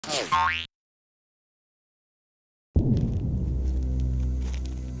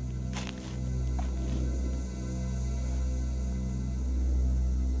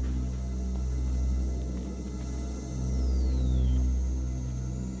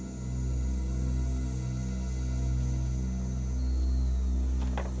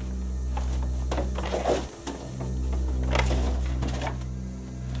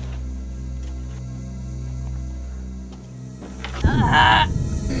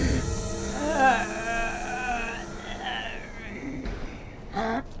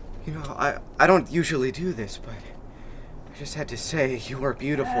You know, I don't usually do this, but I just had to say you are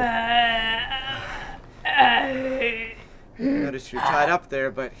beautiful. I noticed you're tied up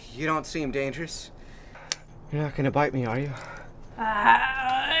there, but you don't seem dangerous. You're not gonna bite me, are you?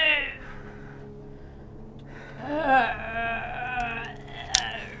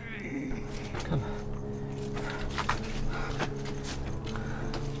 Come on.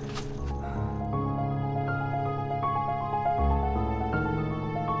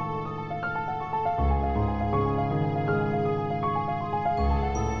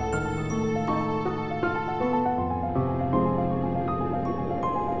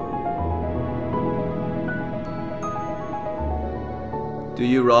 Do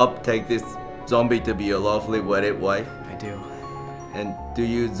you, Rob, take this zombie to be your lawfully wedded wife? I do. And do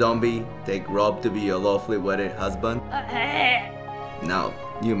you, zombie, take Rob to be your lawfully wedded husband? Now,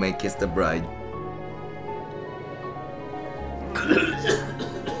 you may kiss the bride.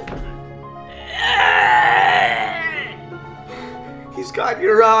 He's got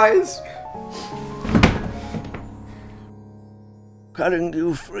your eyes. Cutting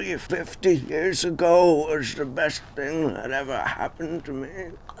you free 50 years ago was the best thing that ever happened to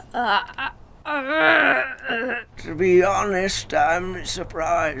me. To be honest, I'm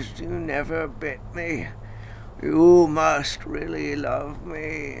surprised you never bit me. You must really love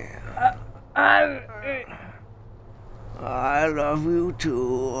me. I love you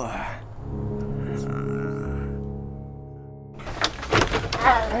too.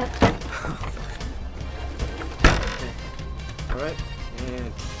 Alright,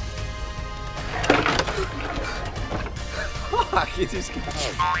 and... Fuck, you just got...